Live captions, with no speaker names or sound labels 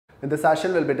In this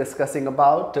session, we'll be discussing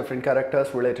about different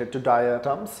characters related to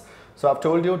diatoms. So I've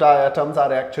told you diatoms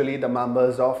are actually the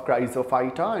members of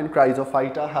Chrysophyta, and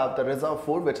Chrysophyta have the reserve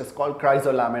food which is called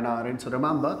chrysolaminarin. So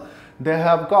remember, they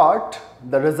have got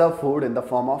the reserve food in the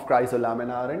form of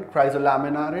chrysolaminarin.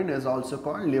 Chrysolaminarin is also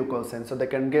called leucosin. So they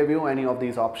can give you any of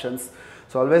these options.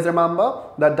 So always remember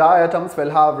that diatoms will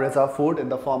have reserve food in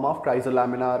the form of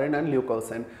chrysolaminarin and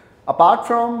leucosin. Apart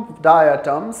from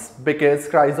diatoms, because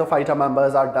Chrysophyta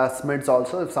members are desmids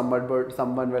also, if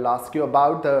someone will ask you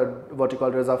about the what you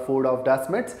call reserve food of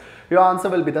desmids, your answer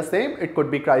will be the same. It could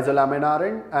be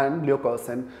chrysolaminarin and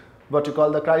leucosin. What you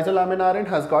call the chrysolaminarin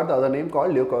has got the other name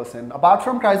called leucosin. Apart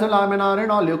from chrysolaminarin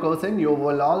or leucosin, you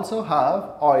will also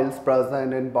have oils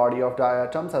present in body of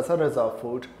diatoms as a reserve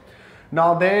food.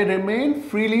 Now they remain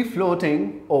freely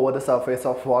floating over the surface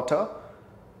of water.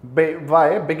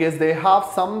 Why? Because they have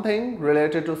something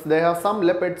related to, they have some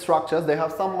lipid structures, they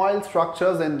have some oil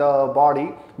structures in the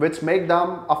body which make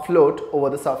them afloat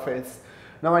over the surface.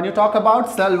 Now when you talk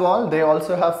about cell wall, they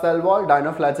also have cell wall.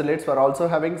 Dinoflagellates were also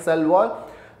having cell wall.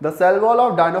 The cell wall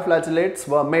of dinoflagellates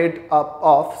were made up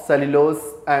of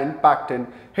cellulose and pectin.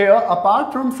 Here,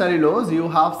 apart from cellulose, you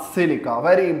have silica.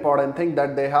 Very important thing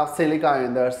that they have silica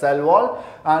in their cell wall,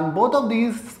 and both of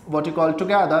these what you call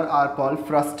together are called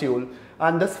frustule.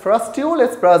 And this frustule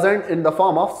is present in the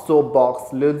form of soap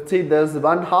box. Let's see, there's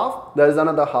one half, there is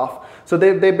another half. So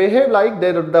they behave like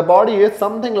the body is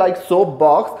something like soap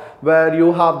box, where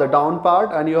you have the down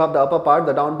part and you have the upper part.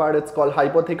 The down part is called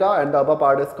hypotheca and the upper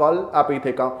part is called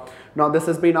epitheca. Now this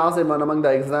has been asked in one among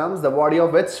the exams, the body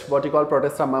of which what you call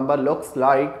Protista member looks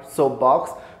like soap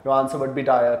box. Your answer would be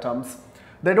diatoms.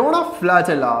 They don't have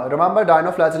flagella. Remember,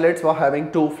 dinoflagellates were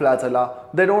having two flagella.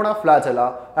 They don't have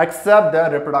flagella except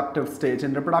their reproductive stage.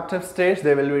 In reproductive stage,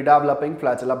 they will be developing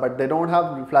flagella, but they don't have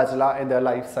flagella in their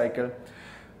life cycle.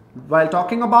 While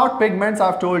talking about pigments,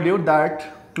 I've told you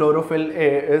that chlorophyll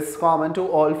A is common to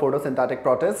all photosynthetic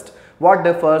protists. What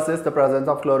differs is the presence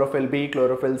of chlorophyll B,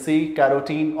 chlorophyll C,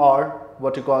 carotene, or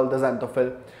what you call the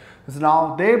xanthophyll. So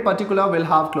now they particular will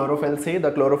have chlorophyll C.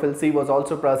 The chlorophyll C was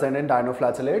also present in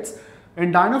dinoflagellates.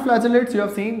 In dinoflagellates, you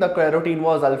have seen the carotene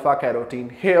was alpha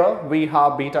carotene. Here we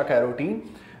have beta carotene,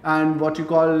 and what you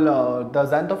call the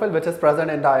xanthophyll which is present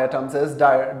in diatoms is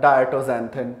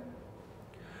diatoxanthin.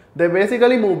 They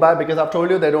basically move by, because I've told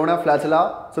you they don't have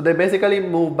flagella, so they basically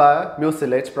move by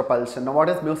mucilage propulsion. Now what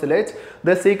is mucilage?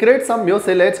 They secrete some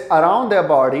mucilage around their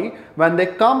body. When they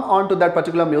come onto that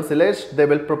particular mucilage, they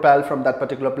will propel from that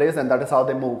particular place, and that is how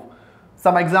they move.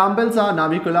 Some examples are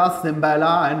Navicula,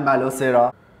 Cymbala and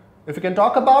Malocera. If you can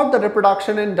talk about the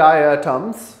reproduction in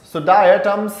diatoms, so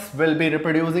diatoms will be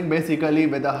reproducing basically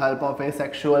with the help of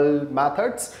asexual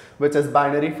methods, which is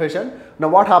binary fission. Now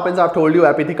what happens, I've told you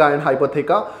epitheca and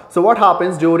hypotheca. So what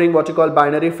happens during what you call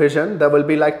binary fission, there will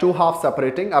be like two halves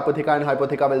separating. Apitheca and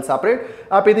hypotheca will separate.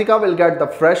 Apitheca will get the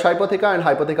fresh hypotheca and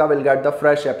hypotheca will get the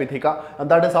fresh epitheca, and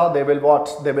that is how they will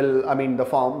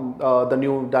form the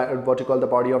new what you call the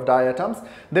body of diatoms.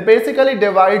 They basically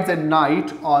divides in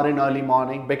night or in early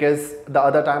morning, because the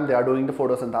other time they are doing the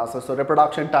photosynthesis. So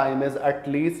reproduction time is at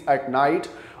least at night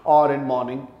or in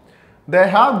morning. They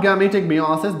have gametic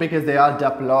meiosis because they are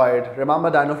diploid.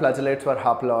 Remember, dinoflagellates were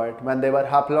haploid. When they were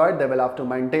haploid, they will have to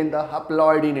maintain the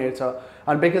haploidy nature,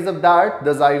 and because of that,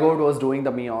 the zygote was doing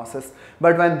the meiosis.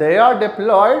 But when they are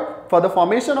diploid, for the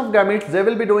formation of gametes, they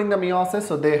will be doing the meiosis,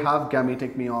 so they have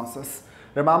gametic meiosis.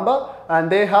 Remember, and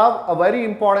they have a very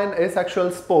important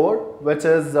asexual spore which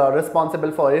is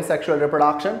responsible for asexual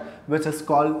reproduction, which is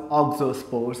called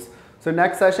oxospores. So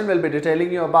next session will be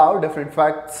detailing you about different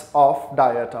facts of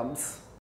diatoms.